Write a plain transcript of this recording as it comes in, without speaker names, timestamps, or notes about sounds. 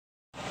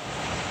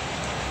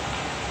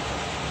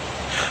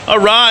All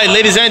right,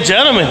 ladies and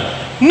gentlemen,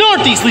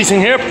 Northeast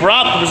Leasing here,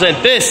 proud to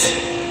present this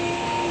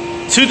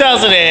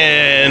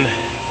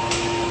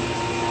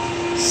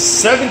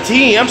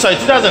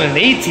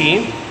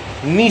 2018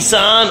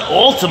 Nissan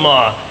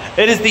Altima.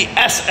 It is the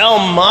SL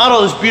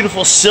model. This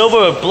beautiful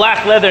silver with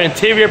black leather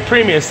interior,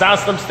 premium sound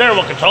system,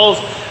 steering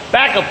controls,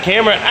 backup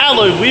camera,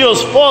 alloy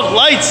wheels, fog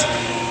lights.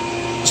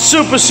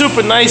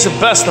 Super nice, and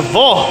best of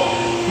all,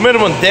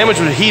 minimum damage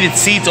with heated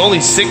seats,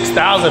 only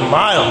 6,000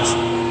 miles.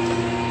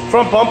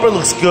 Front bumper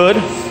looks good.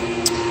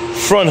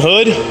 Front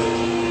hood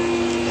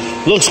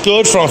looks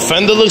good. Front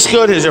fender looks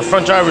good. Here's your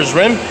front driver's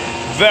rim.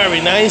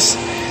 Very nice.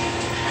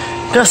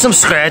 Got some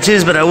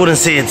scratches, but I wouldn't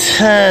say it's,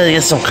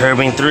 get some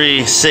curbing,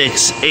 3,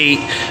 6, 8,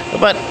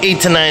 about 8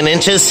 to 9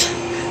 inches.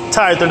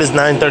 Tire thread is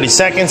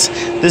 9/32.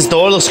 This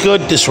door looks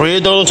good. This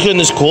rear door looks good. And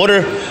this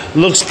quarter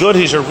looks good.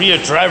 Here's your rear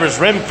driver's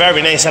rim.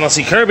 Very nice. I don't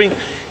see curbing.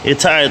 Your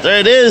tire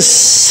thread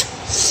is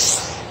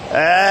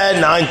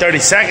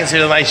 9/32.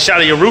 Here's a nice shot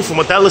of your roof and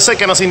what that looks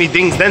like. I don't see any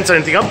dings, dents, or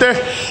anything up there.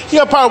 You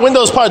got power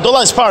windows, power door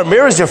lights, power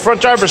mirrors. Your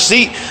front driver's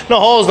seat. No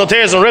holes, no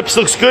tears, no rips.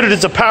 Looks good. It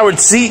is a powered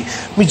seat.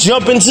 Let me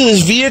jump into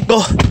this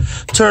vehicle.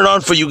 Turn it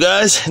on for you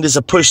guys. It is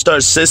a push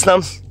start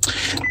system.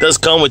 It does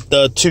come with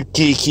the 2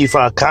 key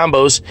fob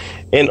combos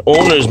and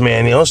owner's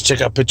manuals. Check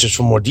out pictures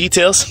for more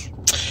details.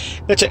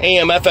 Got your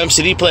AM, FM,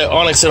 CD player,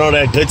 Onyx, and all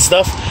that good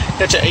stuff.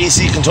 Got your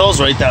AC controls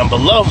right down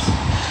below.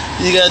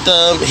 You got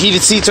the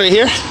heated seats right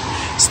here.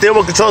 Steering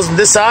wheel controls on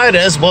this side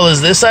as well as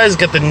this side. It's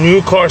got the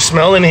new car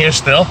smell in here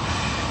still.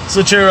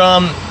 So what your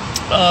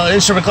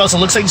instrument cluster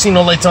looks like. You see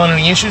no lights on,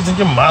 any issues, and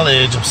your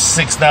mileage of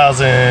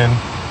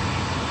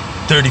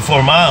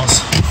 6,034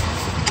 miles.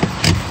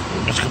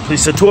 Let's complete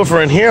the tour for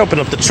in here. Open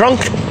up the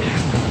trunk.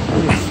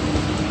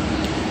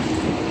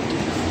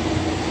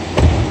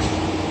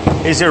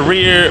 Here's your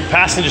rear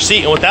passenger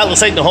seat, and what that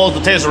looks like, the holes,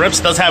 the tails, the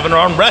rips, does have an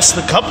armrest,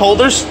 the cup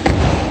holders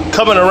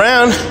coming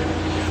around.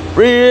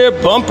 Rear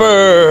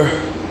bumper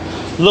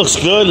looks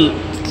good.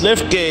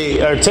 Lift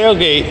gate or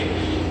tailgate.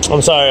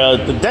 I'm sorry,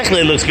 the deck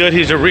lid looks good.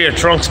 Here's your rear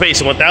trunk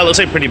space, and what that looks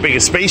like, pretty big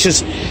and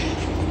spacious.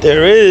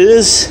 There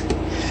is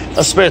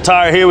a spare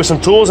tire here with some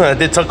tools, and I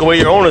did tuck away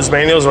your owner's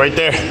manuals right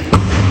there.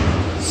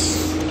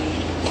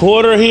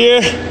 Quarter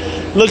here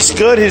looks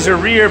good. Here's your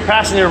rear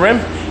passenger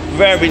rim.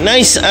 Very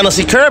nice. I don't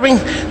see curbing.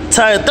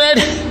 Tire thread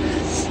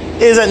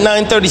is at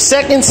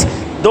 9/32.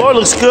 Door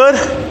looks good.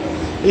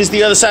 Here's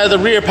the other side of the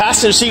rear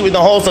passenger seat with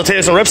no holes, no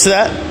tears, no rips to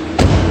that.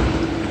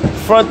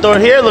 Front door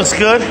here looks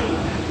good.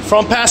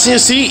 Front passenger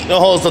seat, no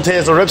holes, no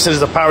tears, no rips. It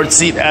is a powered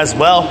seat as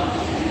well.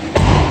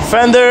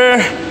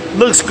 Fender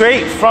looks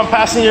great. Front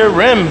passenger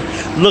rim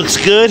looks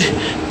good.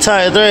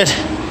 Tire thread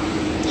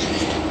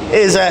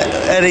is at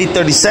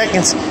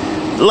 8/32.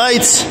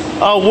 Lights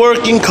are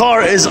working.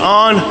 Car is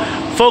on.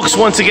 Folks,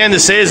 once again,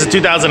 this is a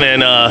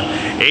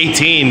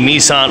 2018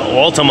 Nissan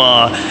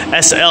Altima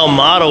SL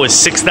model with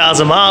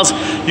 6,000 miles.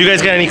 You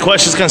guys got any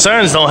questions,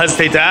 concerns? Don't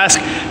hesitate to ask.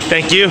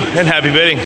 Thank you and happy bidding.